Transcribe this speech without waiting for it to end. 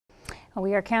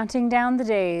We are counting down the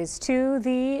days to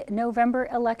the November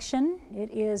election. It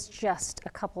is just a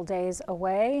couple days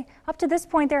away. Up to this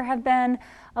point, there have been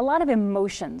a lot of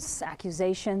emotions,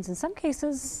 accusations, in some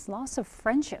cases, loss of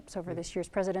friendships over this year's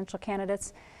presidential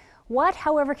candidates. What,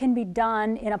 however, can be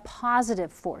done in a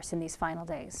positive force in these final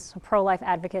days? Pro-life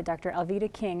advocate Dr.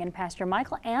 Alveda King and Pastor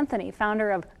Michael Anthony,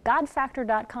 founder of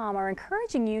GodFactor.com, are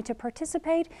encouraging you to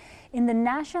participate in the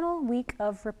National Week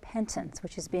of Repentance,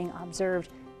 which is being observed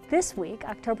this week,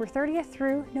 October 30th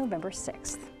through November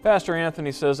 6th. Pastor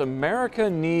Anthony says America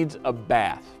needs a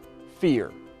bath.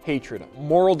 Fear, hatred,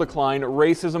 moral decline,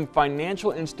 racism,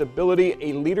 financial instability,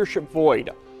 a leadership void.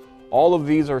 All of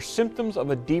these are symptoms of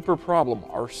a deeper problem,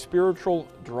 our spiritual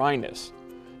dryness.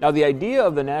 Now, the idea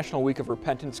of the National Week of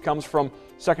Repentance comes from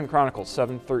 2 Chronicles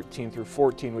 7:13 through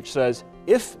 14, which says,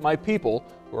 "If my people,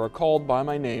 who are called by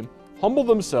my name, humble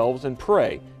themselves and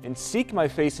pray, and seek my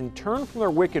face and turn from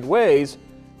their wicked ways,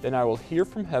 then I will hear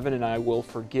from heaven and I will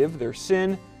forgive their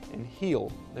sin and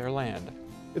heal their land."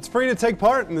 It's free to take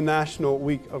part in the National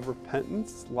Week of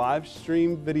Repentance. Live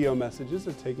stream video messages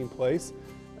are taking place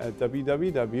at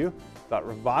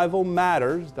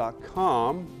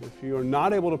www.revivalmatters.com. If you are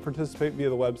not able to participate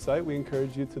via the website, we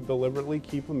encourage you to deliberately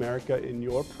keep America in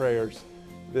your prayers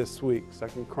this week.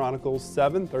 2 Chronicles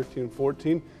 7:13 and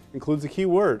 14 includes a key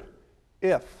word,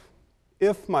 if.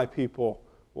 If my people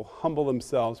will humble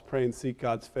themselves, pray, and seek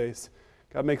God's face.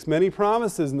 God makes many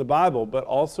promises in the Bible, but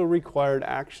also required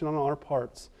action on our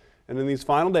parts. And in these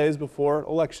final days before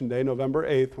Election Day, November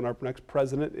 8th, when our next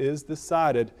president is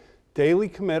decided, daily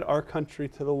commit our country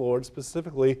to the Lord,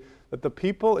 specifically that the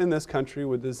people in this country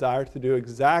would desire to do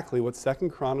exactly what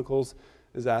 2 Chronicles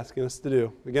is asking us to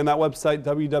do. Again, that website,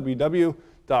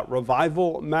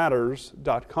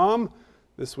 www.revivalmatters.com.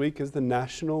 This week is the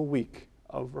National Week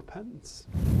of Repentance.